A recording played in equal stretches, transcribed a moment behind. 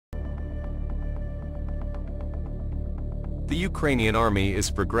The Ukrainian army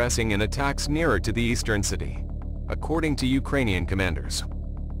is progressing in attacks nearer to the eastern city, according to Ukrainian commanders.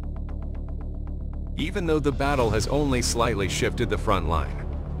 Even though the battle has only slightly shifted the front line,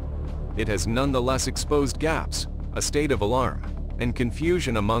 it has nonetheless exposed gaps, a state of alarm, and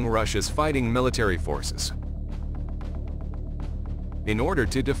confusion among Russia's fighting military forces. In order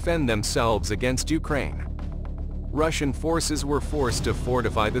to defend themselves against Ukraine, Russian forces were forced to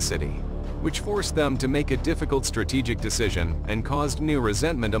fortify the city, which forced them to make a difficult strategic decision and caused new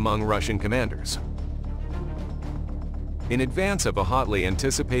resentment among Russian commanders. In advance of a hotly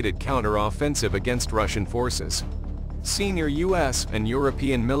anticipated counter-offensive against Russian forces, senior US and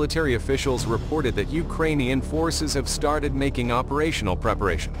European military officials reported that Ukrainian forces have started making operational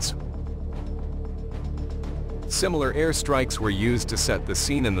preparations. Similar airstrikes were used to set the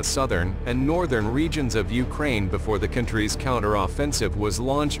scene in the southern and northern regions of Ukraine before the country's counter-offensive was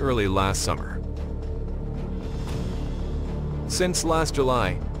launched early last summer. Since last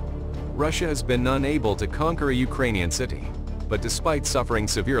July, Russia has been unable to conquer a Ukrainian city, but despite suffering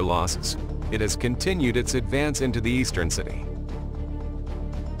severe losses, it has continued its advance into the eastern city.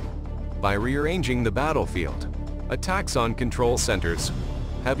 By rearranging the battlefield, attacks on control centers,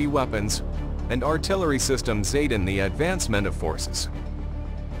 heavy weapons, and artillery systems aid in the advancement of forces.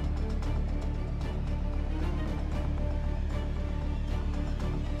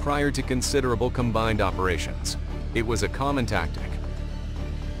 Prior to considerable combined operations, it was a common tactic.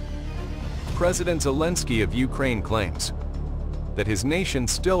 President Zelensky of Ukraine claims that his nation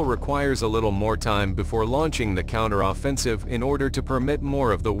still requires a little more time before launching the counter-offensive in order to permit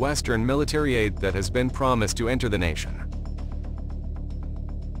more of the Western military aid that has been promised to enter the nation.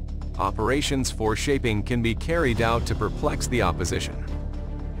 Operations foreshaping can be carried out to perplex the opposition.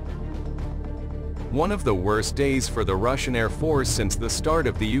 One of the worst days for the Russian Air Force since the start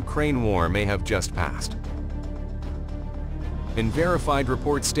of the Ukraine war may have just passed. Unverified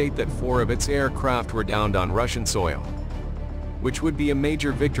reports state that 4 of its aircraft were downed on Russian soil, which would be a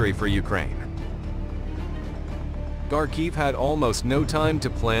major victory for Ukraine. Kharkiv had almost no time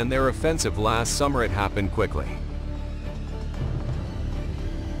to plan their offensive last summer. It happened quickly.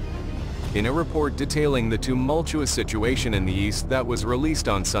 In a report detailing the tumultuous situation in the east that was released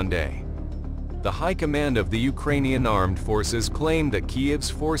on Sunday, the High Command of the Ukrainian Armed Forces claimed that Kyiv's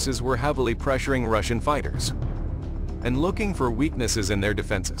forces were heavily pressuring Russian fighters and looking for weaknesses in their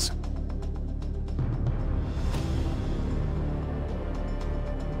defenses.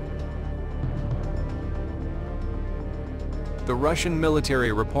 The Russian military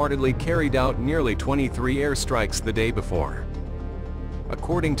reportedly carried out nearly 23 airstrikes the day before,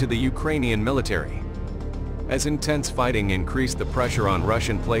 according to the Ukrainian military, as intense fighting increased the pressure on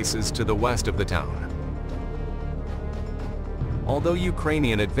Russian places to the west of the town. Although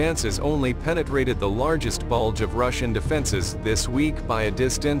Ukrainian advances only penetrated the largest bulge of Russian defenses this week by a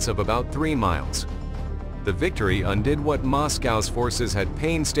distance of about 3 miles, the victory undid what Moscow's forces had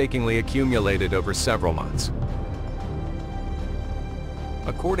painstakingly accumulated over several months.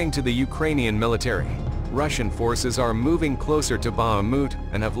 According to the Ukrainian military, Russian forces are moving closer to Bakhmut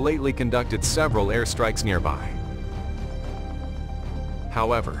and have lately conducted several airstrikes nearby.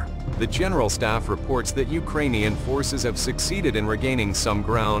 However, the General Staff reports that Ukrainian forces have succeeded in regaining some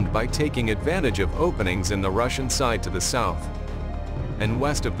ground by taking advantage of openings in the Russian side to the south and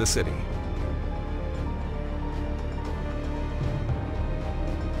west of the city.